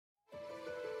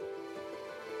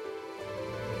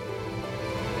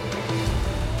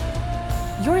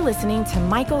You're listening to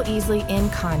Michael Easley in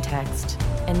Context.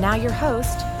 And now your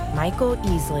host, Michael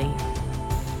Easley.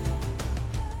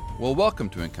 Well, welcome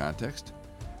to In Context.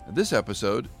 This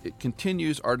episode, it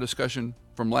continues our discussion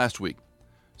from last week.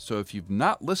 So if you've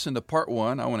not listened to part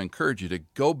one, I want to encourage you to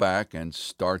go back and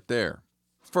start there.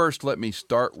 First, let me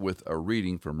start with a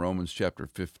reading from Romans chapter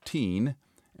 15,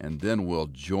 and then we'll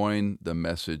join the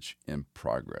message in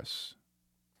progress.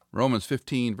 Romans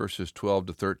 15, verses 12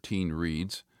 to 13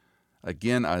 reads,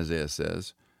 again Isaiah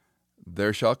says,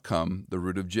 "There shall come the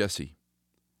root of Jesse,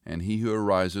 and he who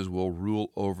arises will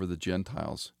rule over the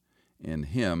Gentiles. In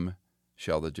him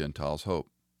shall the Gentiles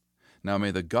hope. Now may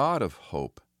the God of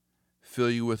hope fill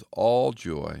you with all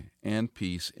joy and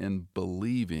peace in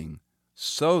believing,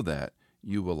 so that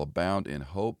you will abound in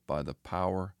hope by the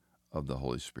power of the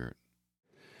Holy Spirit."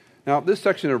 Now, this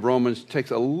section of Romans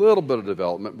takes a little bit of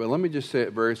development, but let me just say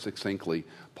it very succinctly.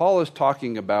 Paul is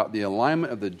talking about the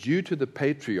alignment of the Jew to the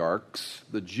patriarchs,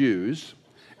 the Jews,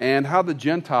 and how the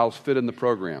Gentiles fit in the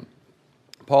program.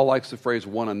 Paul likes the phrase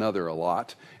one another a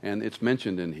lot, and it's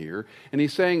mentioned in here. And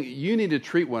he's saying you need to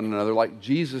treat one another like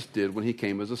Jesus did when he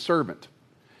came as a servant.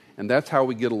 And that's how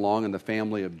we get along in the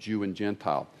family of Jew and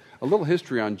Gentile. A little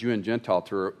history on Jew and Gentile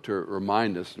to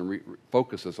remind us and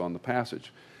focus us on the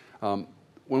passage.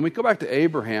 When we go back to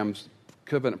Abraham's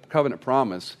covenant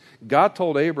promise, God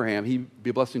told Abraham he'd be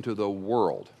a blessing to the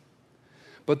world.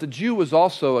 But the Jew was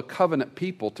also a covenant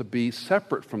people to be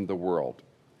separate from the world.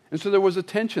 And so there was a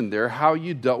tension there, how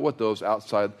you dealt with those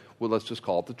outside, well, let's just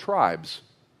call it the tribes.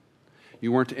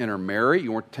 You weren't to intermarry,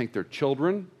 you weren't to take their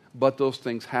children, but those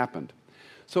things happened.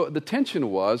 So the tension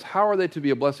was, how are they to be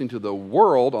a blessing to the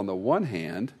world on the one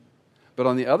hand, but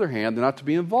on the other hand, they're not to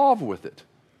be involved with it?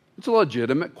 It's a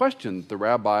legitimate question the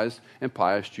rabbis and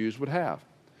pious Jews would have.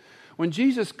 When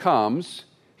Jesus comes,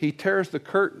 he tears the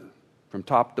curtain from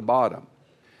top to bottom.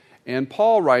 And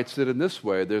Paul writes it in this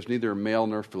way: there's neither male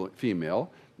nor female,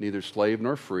 neither slave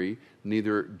nor free,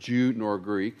 neither Jew nor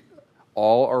Greek.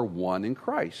 All are one in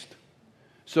Christ.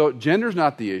 So gender's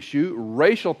not the issue.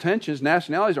 Racial tensions,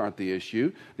 nationalities aren't the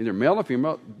issue. Neither male nor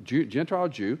female, Jew, Gentile,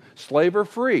 Jew, slave or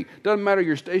free. Doesn't matter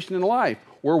your station in life.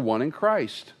 We're one in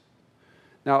Christ.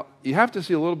 Now, you have to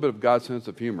see a little bit of God's sense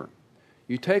of humor.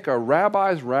 You take a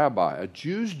rabbi's rabbi, a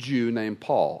Jew's Jew named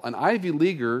Paul, an Ivy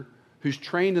Leaguer who's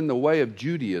trained in the way of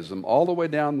Judaism, all the way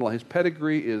down, his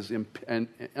pedigree is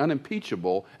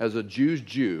unimpeachable as a Jew's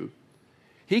Jew.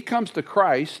 He comes to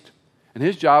Christ, and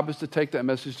his job is to take that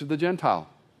message to the Gentile.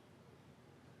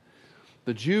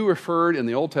 The Jew referred in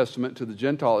the Old Testament to the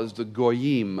Gentile as the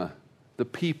Goyim, the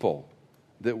people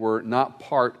that were not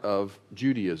part of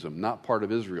Judaism, not part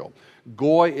of Israel.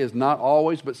 Goy is not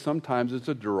always, but sometimes it's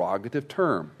a derogative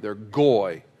term. They're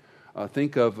Goy.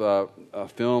 Think of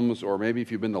films, or maybe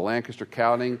if you've been to Lancaster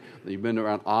County, you've been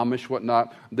around Amish,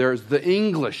 whatnot. There's the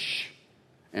English,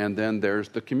 and then there's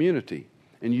the community.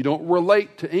 And you don't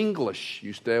relate to English.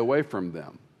 You stay away from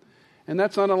them. And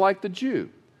that's unlike the Jew.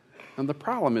 And the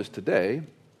problem is today,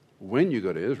 when you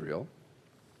go to Israel,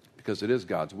 because it is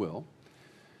God's will,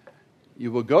 you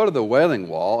will go to the Wailing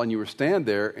Wall and you will stand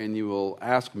there and you will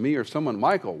ask me or someone,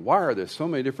 Michael, why are there so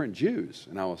many different Jews?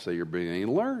 And I will say, you're beginning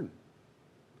to learn.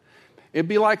 It'd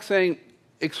be like saying,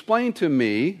 explain to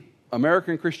me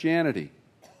American Christianity.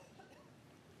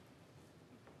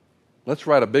 Let's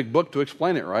write a big book to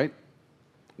explain it, right?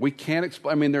 We can't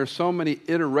explain. I mean, there are so many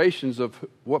iterations of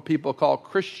what people call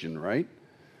Christian, right?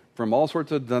 From all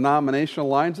sorts of denominational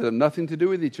lines that have nothing to do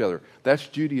with each other. That's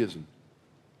Judaism.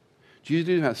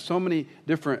 Judaism has so many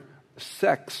different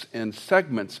sects and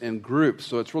segments and groups,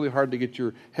 so it's really hard to get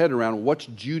your head around what's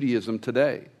Judaism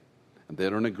today. And they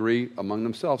don't agree among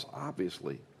themselves,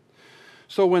 obviously.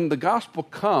 So when the gospel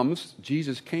comes,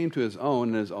 Jesus came to his own,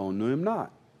 and his own knew him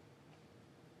not.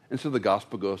 And so the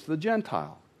gospel goes to the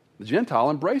Gentile. The Gentile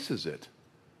embraces it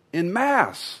en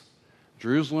masse.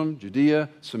 Jerusalem, Judea,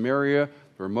 Samaria,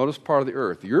 the remotest part of the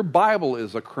earth. Your Bible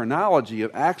is a chronology of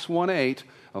Acts 1:8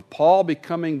 of Paul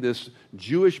becoming this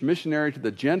Jewish missionary to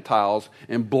the Gentiles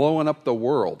and blowing up the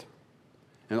world.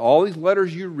 And all these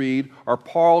letters you read are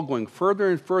Paul going further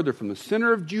and further from the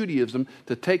center of Judaism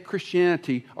to take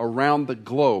Christianity around the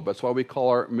globe. That's why we call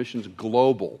our missions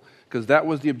global, because that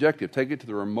was the objective, take it to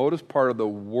the remotest part of the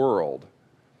world.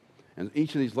 And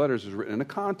each of these letters is written in a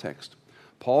context.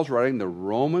 Paul's writing the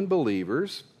Roman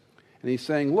believers, and he's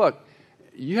saying, look,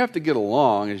 you have to get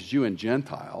along as Jew and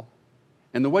Gentile,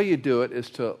 and the way you do it is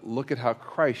to look at how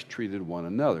Christ treated one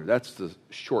another. That's the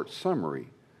short summary.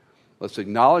 Let's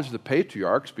acknowledge the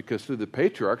patriarchs, because through the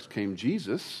patriarchs came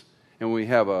Jesus, and we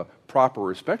have a proper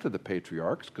respect of the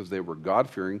patriarchs because they were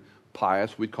God-fearing,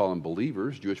 pious, we'd call them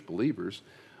believers, Jewish believers,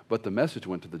 but the message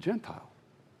went to the Gentile.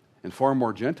 And far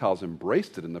more Gentiles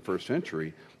embraced it in the first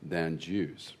century than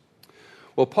Jews.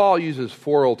 Well, Paul uses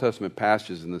 4 Old Testament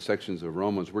passages in the sections of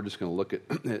Romans. We're just going to look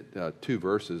at 2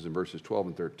 verses, in verses 12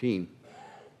 and 13.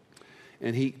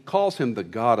 And he calls him the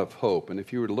God of hope. And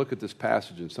if you were to look at this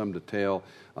passage in some detail,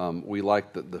 we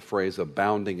like the phrase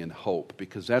abounding in hope,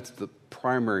 because that's the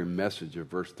primary message of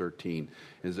verse 13,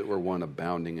 is that we're one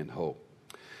abounding in hope.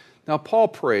 Now, Paul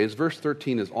prays, verse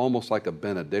 13 is almost like a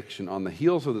benediction. On the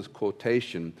heels of this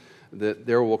quotation, that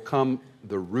there will come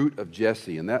the root of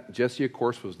Jesse. And that Jesse, of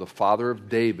course, was the father of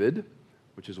David,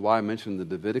 which is why I mentioned the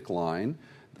Davidic line.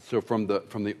 So from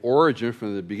the origin,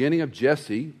 from the beginning of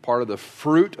Jesse, part of the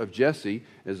fruit of Jesse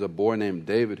is a boy named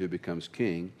David who becomes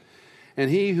king. And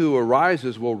he who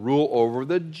arises will rule over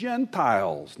the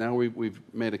Gentiles. Now we've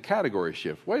made a category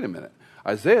shift. Wait a minute.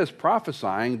 Isaiah is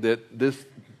prophesying that this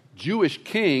Jewish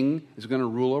king is going to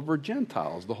rule over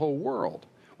Gentiles, the whole world,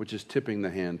 which is tipping the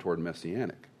hand toward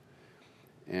Messianic.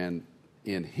 And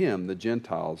in him, the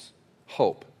Gentiles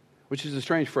hope, which is a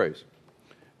strange phrase.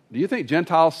 Do you think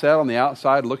Gentiles sat on the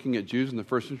outside looking at Jews in the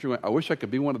first century and went, I wish I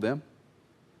could be one of them?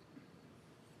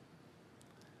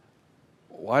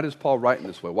 Why does Paul write in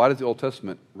this way? Why does the Old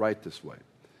Testament write this way?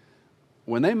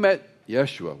 When they met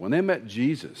Yeshua, when they met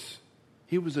Jesus,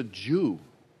 he was a Jew.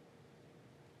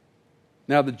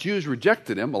 Now, the Jews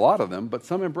rejected him, a lot of them, but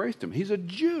some embraced him. He's a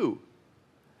Jew.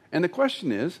 And the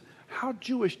question is, how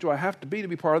Jewish do I have to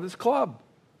be part of this club?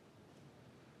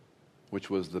 Which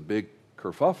was the big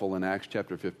kerfuffle in Acts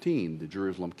chapter 15, the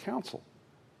Jerusalem Council.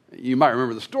 You might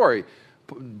remember the story.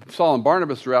 Saul and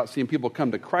Barnabas are out seeing people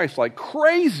come to Christ like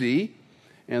crazy,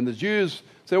 and the Jews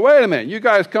say, wait a minute, you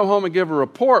guys come home and give a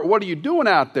report. What are you doing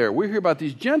out there? We hear about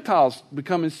these Gentiles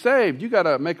becoming saved. You got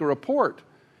to make a report.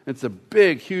 It's a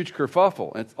big, huge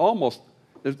kerfuffle. It's almost,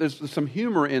 there's some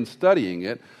humor in studying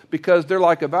it, because they're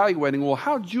like evaluating, well,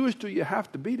 how Jewish do you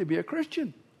have to be a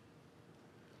Christian?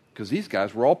 Because these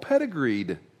guys were all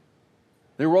pedigreed.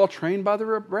 They were all trained by the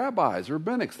rabbis,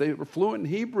 rabbinics. They were fluent in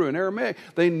Hebrew and Aramaic.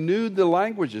 They knew the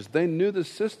languages. They knew the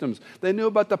systems. They knew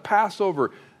about the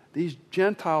Passover. These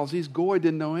Gentiles, these Goy,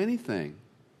 didn't know anything.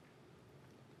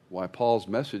 Why Paul's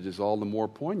message is all the more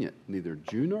poignant. Neither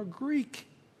Jew nor Greek,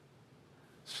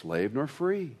 slave nor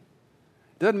free.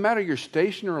 Doesn't matter your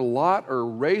station or lot or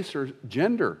race or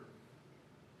gender.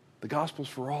 The gospel's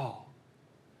for all.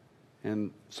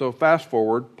 And so fast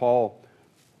forward, Paul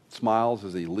smiles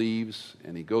as he leaves,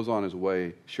 and he goes on his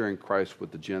way sharing Christ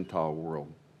with the Gentile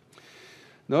world.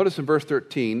 Notice in verse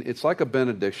 13, it's like a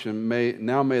benediction. May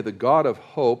the God of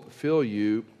hope fill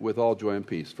you with all joy and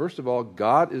peace. First of all,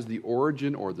 God is the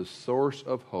origin or the source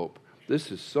of hope.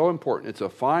 This is so important. It's a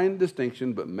fine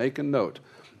distinction, but make a note.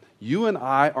 You and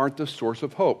I aren't the source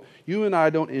of hope. You and I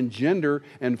don't engender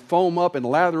and foam up and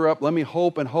lather up, let me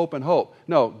hope and hope and hope.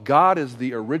 No, God is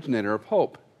the originator of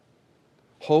hope.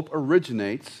 Hope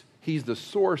originates. He's the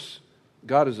source.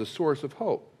 God is the source of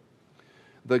hope.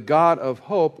 The God of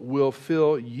hope will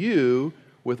fill you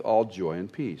with all joy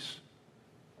and peace.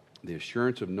 The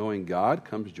assurance of knowing God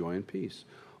comes joy and peace.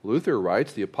 Luther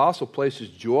writes, the apostle places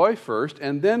joy first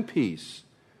and then peace,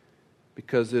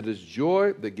 because it is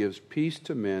joy that gives peace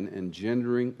to men,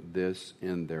 engendering this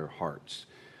in their hearts.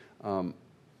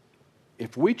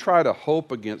 If we try to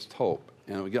hope against hope,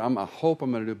 and I hope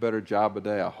I'm going to do a better job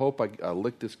today. I hope I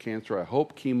lick this cancer. I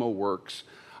hope chemo works.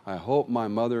 I hope my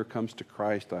mother comes to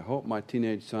Christ. I hope my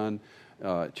teenage son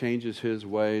changes his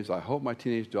ways. I hope my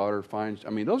teenage daughter finds...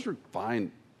 those are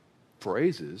fine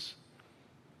phrases,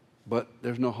 but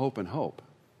there's no hope in hope.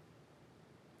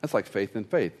 That's like faith in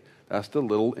faith. That's the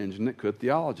little engine that could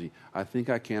theology. I think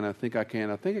I can, I think I can,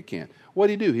 I think I can. What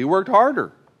did he do? He worked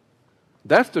harder.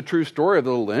 That's the true story of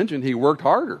the little engine. He worked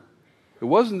harder. It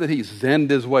wasn't that he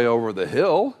zenned his way over the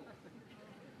hill.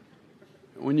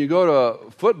 When you go to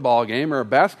a football game or a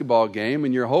basketball game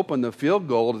and you're hoping the field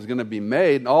goal is going to be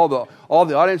made, and all the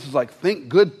audience is like, think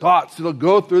good thoughts. It'll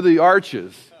go through the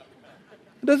arches.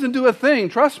 It doesn't do a thing.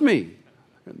 Trust me.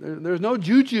 There's no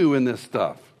juju in this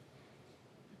stuff.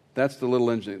 That's the little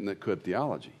engine that could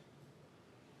theology.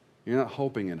 You're not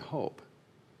hoping in hope.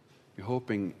 You're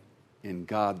hoping in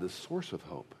God, the source of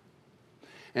hope.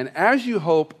 And as you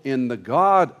hope in the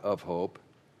God of hope,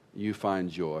 you find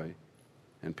joy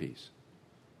and peace.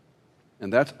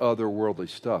 And that's otherworldly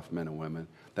stuff, men and women.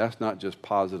 That's not just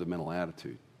positive mental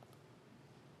attitude.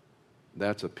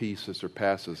 That's a peace that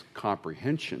surpasses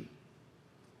comprehension.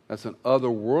 That's an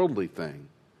otherworldly thing.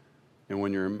 And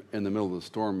when you're in the middle of the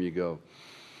storm, you go,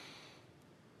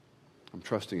 I'm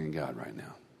trusting in God right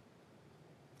now.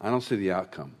 I don't see the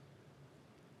outcome.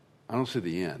 I don't see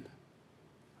the end.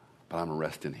 But I'm going to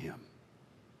rest in Him.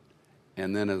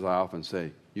 And then, as I often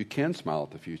say, You can smile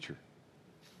at the future,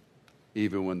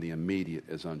 even when the immediate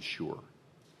is unsure,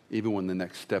 even when the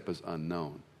next step is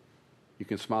unknown. You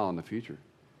can smile in the future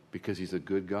because He's a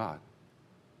good God.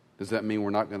 Does that mean we're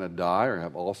not going to die or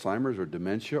have Alzheimer's or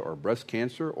dementia or breast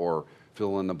cancer or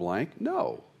fill in the blank?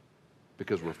 No,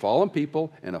 because we're fallen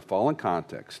people in a fallen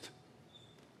context.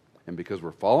 And because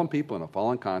we're fallen people in a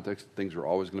fallen context, things are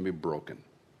always going to be broken.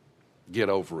 Get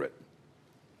over it.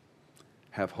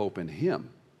 Have hope in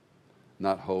Him,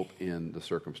 not hope in the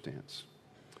circumstance.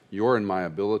 Your and my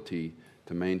ability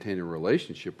to maintain a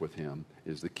relationship with Him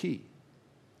is the key.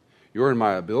 Your and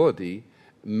my ability,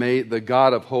 may the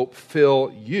God of hope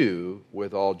fill you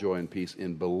with all joy and peace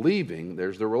in believing,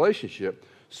 there's the relationship,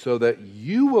 so that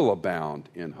you will abound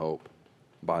in hope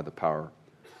by the power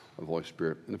of the Holy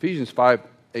Spirit. In Ephesians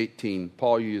 5:18,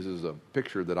 Paul uses a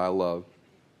picture that I love.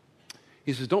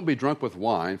 He says, don't be drunk with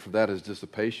wine, for that is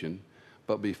dissipation,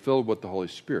 but be filled with the Holy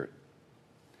Spirit.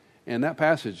 And that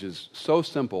passage is so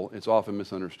simple, it's often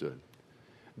misunderstood.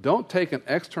 Don't take an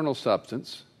external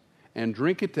substance and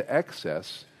drink it to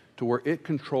excess to where it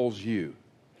controls you.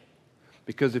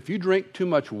 Because if you drink too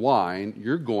much wine,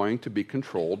 you're going to be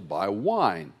controlled by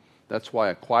wine. That's why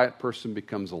a quiet person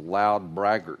becomes a loud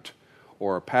braggart,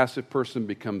 or a passive person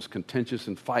becomes contentious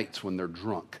and fights when they're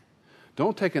drunk.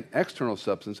 Don't take an external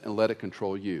substance and let it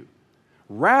control you.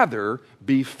 Rather,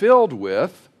 be filled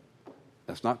with,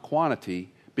 that's not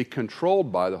quantity, be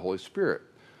controlled by the Holy Spirit.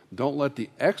 Don't let the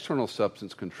external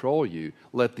substance control you.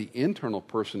 Let the internal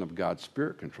person of God's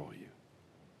Spirit control you.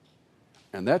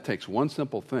 And that takes one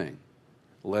simple thing,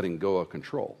 letting go of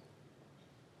control.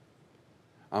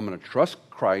 I'm going to trust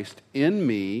Christ in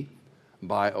me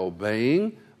by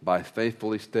obeying, by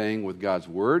faithfully staying with God's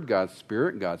Word, God's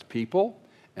Spirit, God's people.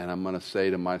 And I'm going to say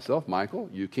to myself, Michael,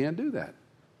 you can't do that.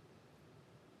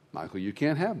 Michael, you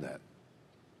can't have that.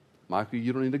 Michael,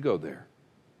 you don't need to go there.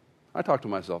 I talk to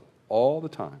myself all the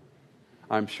time.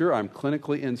 I'm sure I'm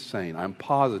clinically insane. I'm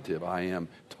positive I am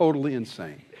totally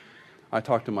insane. I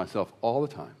talk to myself all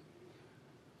the time.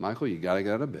 Michael, you got to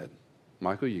get out of bed.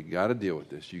 Michael, you got to deal with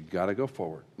this. You got to go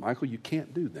forward. Michael, you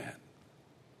can't do that.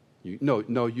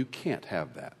 No, you can't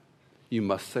have that. You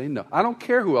must say no. I don't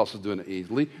care who else is doing it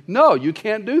easily. No, you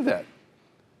can't do that.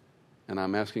 And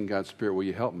I'm asking God's Spirit, will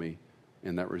you help me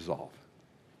in that resolve?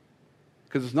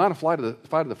 Because it's not a fight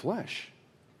of the flesh.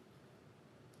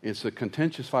 It's a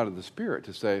contentious fight of the Spirit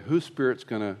to say, whose Spirit's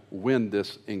going to win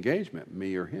this engagement,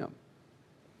 me or Him?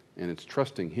 And it's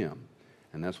trusting Him.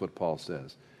 And that's what Paul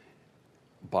says.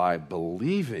 By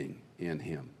believing in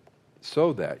Him,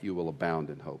 so that you will abound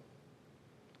in hope.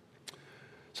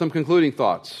 Some concluding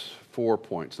thoughts, 4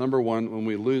 points. Number one, when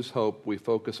we lose hope, we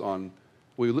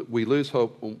lose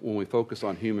hope when we focus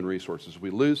on human resources. We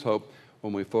lose hope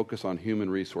when we focus on human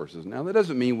resources. Now, that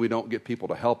doesn't mean we don't get people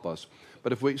to help us,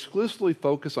 but if we exclusively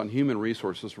focus on human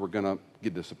resources, we're going to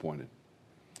get disappointed.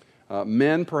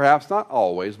 Men, perhaps not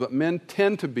always, but men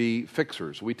tend to be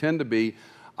fixers. We tend to be,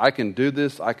 I can do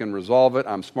this, I can resolve it,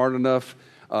 I'm smart enough.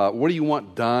 What do you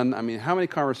want done? I mean, how many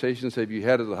conversations have you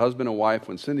had as a husband and wife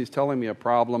when Cindy's telling me a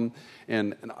problem?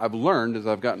 And I've learned as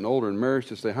I've gotten older in marriage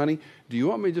to say, honey, do you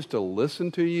want me just to listen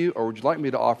to you, or would you like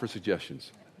me to offer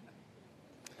suggestions?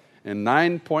 And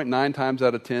 9.9 times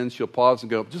out of 10, she'll pause and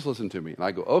go, just listen to me. And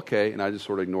I go, okay, and I just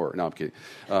sort of ignore her. No, I'm kidding.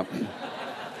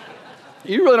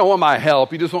 You really don't want my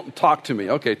help. You just want to talk to me.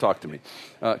 Okay, talk to me.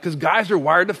 Because guys are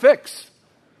wired to fix.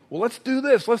 Well, let's do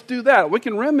this. Let's do that. We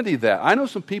can remedy that. I know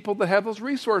some people that have those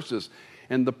resources.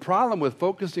 And the problem with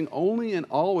focusing only and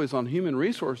always on human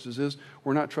resources is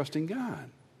we're not trusting God.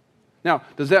 Now,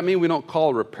 does that mean we don't call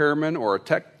a repairman or a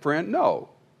tech friend? No.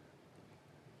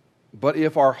 But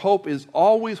if our hope is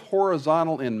always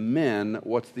horizontal in men,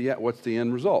 what's the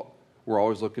end result? We're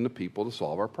always looking to people to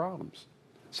solve our problems.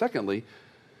 Secondly,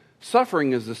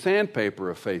 suffering is the sandpaper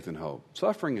of faith and hope.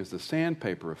 Suffering is the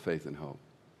sandpaper of faith and hope.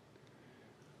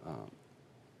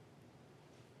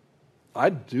 I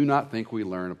do not think we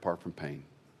learn apart from pain.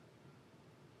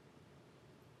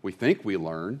 We think we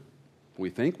learn. We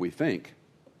think.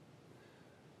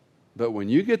 But when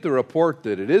you get the report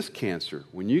that it is cancer,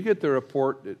 when you get the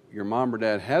report that your mom or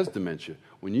dad has dementia,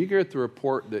 when you get the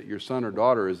report that your son or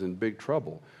daughter is in big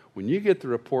trouble, when you get the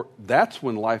report, that's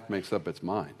when life makes up its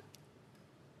mind.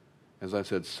 As I've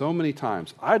said so many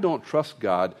times, I don't trust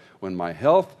God when my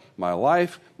health, my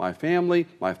life, my family,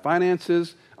 my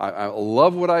finances, I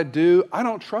love what I do. I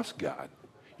don't trust God.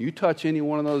 You touch any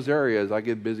one of those areas, I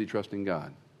get busy trusting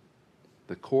God.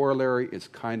 The corollary is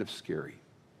kind of scary.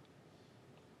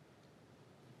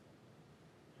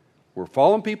 We're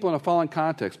fallen people in a fallen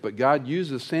context, but God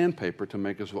uses sandpaper to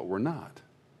make us what we're not.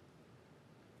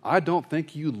 I don't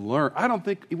think you learn. I don't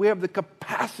think we have the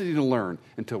capacity to learn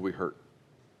until we hurt.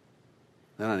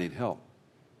 Then I need help.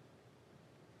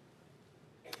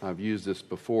 I've used this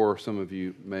before. Some of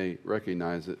you may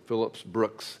recognize it. Phillips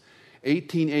Brooks,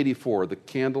 1884, The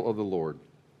Candle of the Lord.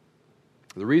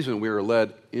 The reason we are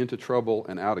led into trouble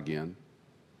and out again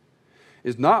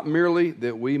is not merely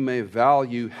that we may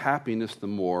value happiness the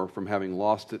more from having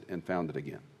lost it and found it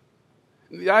again.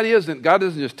 The idea is that God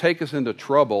doesn't just take us into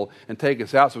trouble and take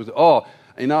us out. So we say,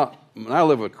 when I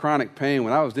live with chronic pain,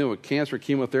 when I was dealing with cancer,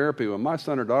 chemotherapy, when my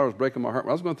son or daughter was breaking my heart,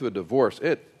 when I was going through a divorce,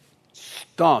 it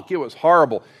stunk. It was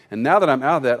horrible. And now that I'm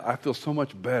out of that, I feel so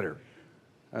much better.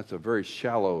 That's a very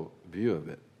shallow view of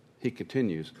it. He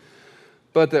continues,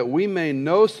 but that we may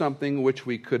know something which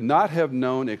we could not have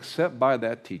known except by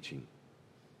that teaching,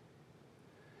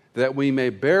 that we may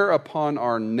bear upon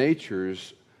our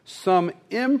natures some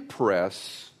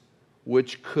impress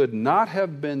which could not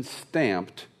have been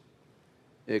stamped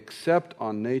except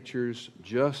on natures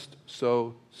just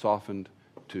so softened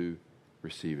to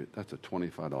receive it. That's a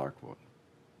 $25 quote.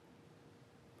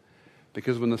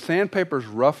 Because when the sandpaper's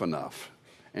rough enough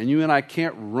and you and I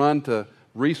can't run to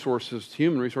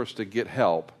human resources to get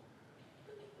help,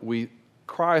 we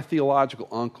cry a theological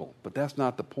uncle. But that's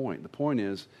not the point. The point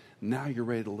is, now you're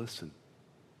ready to listen.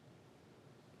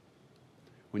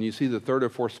 When you see the third or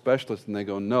fourth specialist and they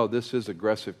go, no, this is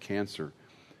aggressive cancer,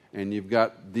 and you've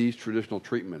got these traditional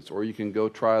treatments, or you can go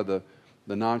try the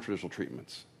non-traditional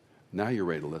treatments, now you're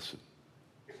ready to listen.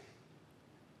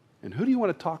 And who do you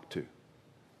want to talk to?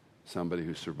 Somebody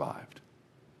who survived.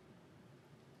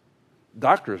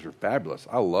 Doctors are fabulous.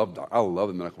 I love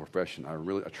the medical profession. I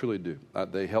truly do.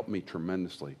 They help me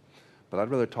tremendously. But I'd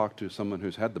rather talk to someone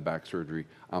who's had the back surgery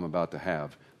I'm about to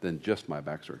have than just my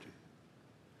back surgery.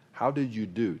 How did you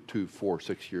do 2, 4,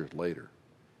 6 years later?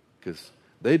 Because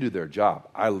they do their job.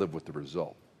 I live with the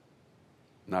result,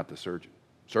 not the surgeon.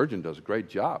 Surgeon does a great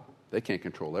job. They can't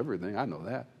control everything. I know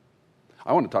that.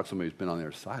 I want to talk to somebody who's been on the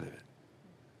other side of it.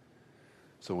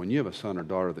 So when you have a son or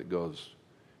daughter that goes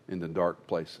into dark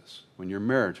places, when your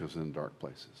marriage goes into dark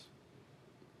places,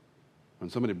 when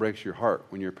somebody breaks your heart,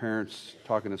 when your parents,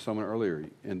 talking to someone earlier,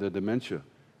 in the dementia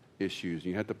issues,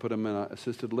 you have to put them in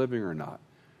assisted living or not,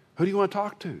 who do you want to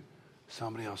talk to?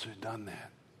 Somebody else who's done that.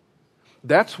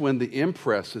 That's when the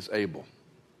impress is able.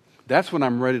 That's when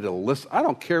I'm ready to listen. I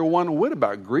don't care one whit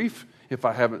about grief if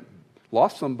I haven't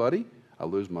lost somebody. I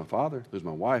lose my father, lose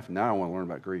my wife. Now I want to learn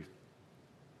about grief.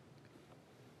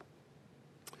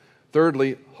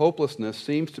 Thirdly, hopelessness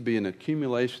seems to be an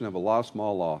accumulation of a lot of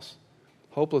small loss.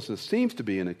 Hopelessness seems to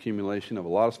be an accumulation of a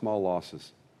lot of small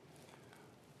losses.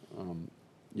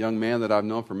 Young man that I've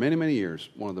known for many, many years,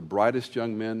 one of the brightest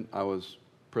young men I was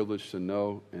privileged to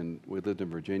know, and we lived in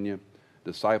Virginia,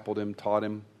 discipled him, taught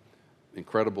him,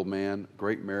 incredible man,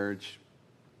 great marriage,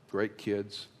 great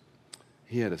kids.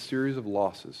 He had a series of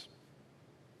losses.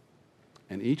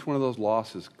 And each one of those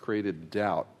losses created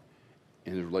doubt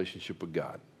in his relationship with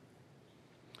God.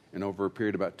 And over a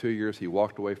period of about 2 years, he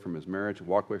walked away from his marriage,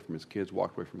 walked away from his kids,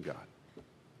 walked away from God.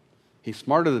 He's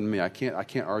smarter than me. I can't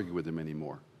argue with him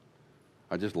anymore.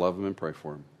 I just love him and pray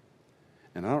for him.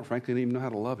 And I don't frankly even know how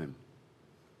to love him.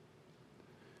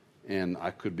 And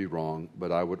I could be wrong,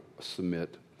 but I would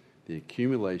submit the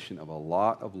accumulation of a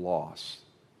lot of loss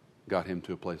got him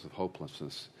to a place of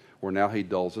hopelessness, where now he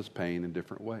dulls his pain in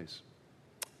different ways.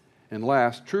 And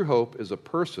last, true hope is a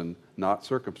person, not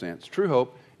circumstance. True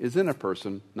hope is in a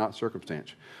person, not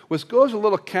circumstance. Which goes a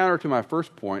little counter to my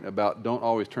first point about don't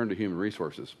always turn to human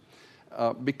resources.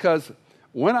 Because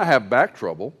when I have back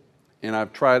trouble, and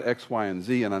I've tried X, Y, and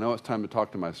Z, and I know it's time to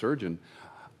talk to my surgeon,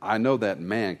 I know that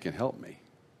man can help me,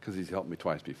 because he's helped me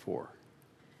twice before.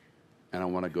 And I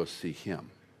want to go see him,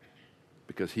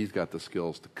 because he's got the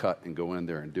skills to cut and go in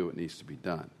there and do what needs to be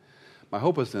done. My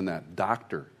hope is in that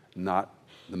doctor, not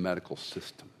the medical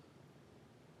system.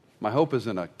 My hope is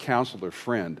in a counselor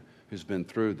friend who's been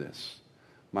through this.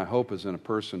 My hope is in a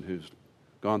person who's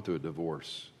gone through a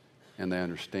divorce and they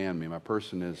understand me. A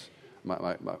person is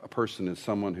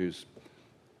someone who's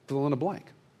fill in a blank.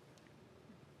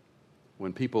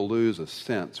 When people lose a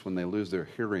sense, when they lose their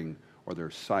hearing or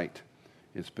their sight,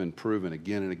 it's been proven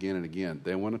again and again and again.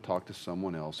 They want to talk to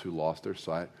someone else who lost their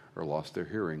sight or lost their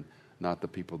hearing, not the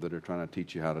people that are trying to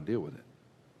teach you how to deal with it.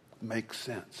 Makes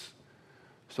sense.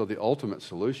 So the ultimate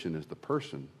solution is the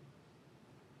person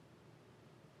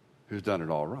who's done it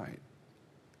all right,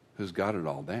 who's got it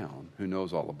all down, who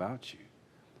knows all about you.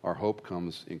 Our hope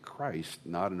comes in Christ,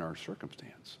 not in our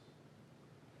circumstance.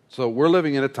 So we're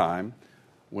living in a time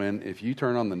when if you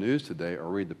turn on the news today or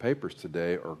read the papers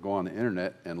today or go on the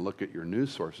internet and look at your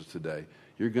news sources today,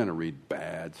 you're going to read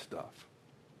bad stuff.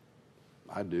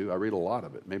 I do. I read a lot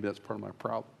of it. Maybe that's part of my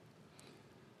problem.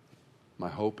 My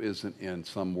hope isn't in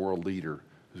some world leader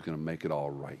who's going to make it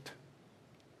all right.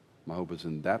 My hope is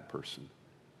in that person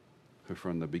who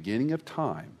from the beginning of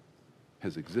time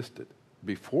has existed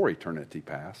before eternity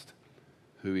past,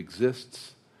 who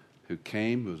exists, who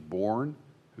came, who was born,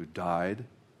 who died,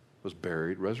 was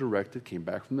buried, resurrected, came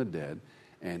back from the dead,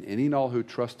 and any and all who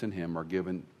trust in him are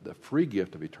given the free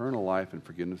gift of eternal life and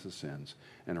forgiveness of sins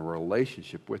and a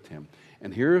relationship with him.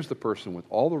 And here is the person with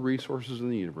all the resources in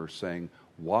the universe saying,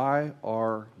 why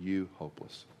are you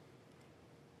hopeless?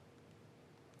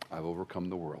 I've overcome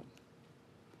the world.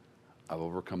 I've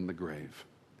overcome the grave.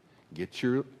 Get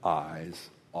your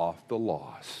eyes off the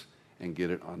loss and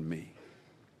get it on me.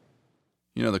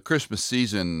 You know, the Christmas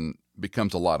season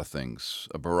becomes a lot of things.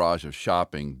 A barrage of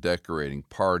shopping, decorating,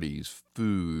 parties,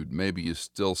 food. Maybe you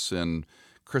still send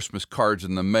Christmas cards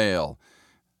in the mail.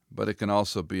 But it can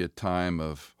also be a time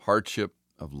of hardship,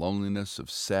 of loneliness,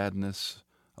 of sadness,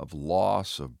 of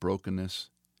loss, of brokenness.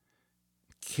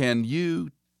 Can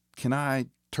I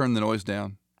turn the noise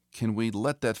down? Can we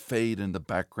let that fade in the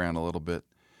background a little bit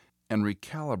and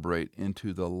recalibrate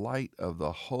into the light of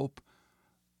the hope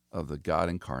of the God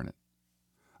incarnate?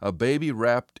 A baby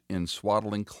wrapped in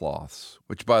swaddling cloths,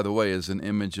 which, by the way, is an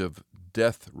image of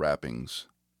death wrappings.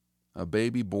 A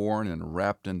baby born and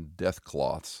wrapped in death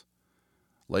cloths,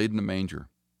 laid in a manger.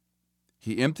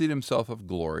 He emptied himself of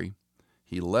glory.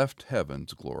 He left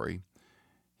heaven's glory.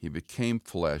 He became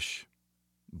flesh,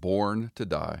 born to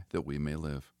die that we may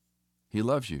live. He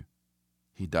loves you.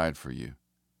 He died for you.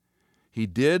 He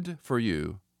did for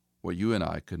you what you and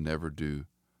I could never do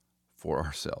for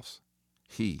ourselves.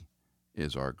 He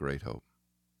is our great hope.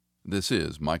 This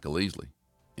is Michael Easley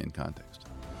in Context.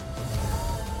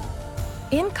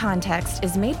 In Context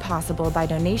is made possible by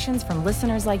donations from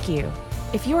listeners like you.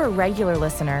 If you're a regular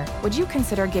listener, would you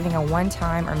consider giving a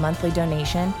one-time or monthly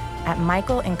donation at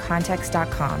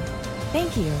michaelincontext.com?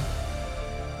 Thank you.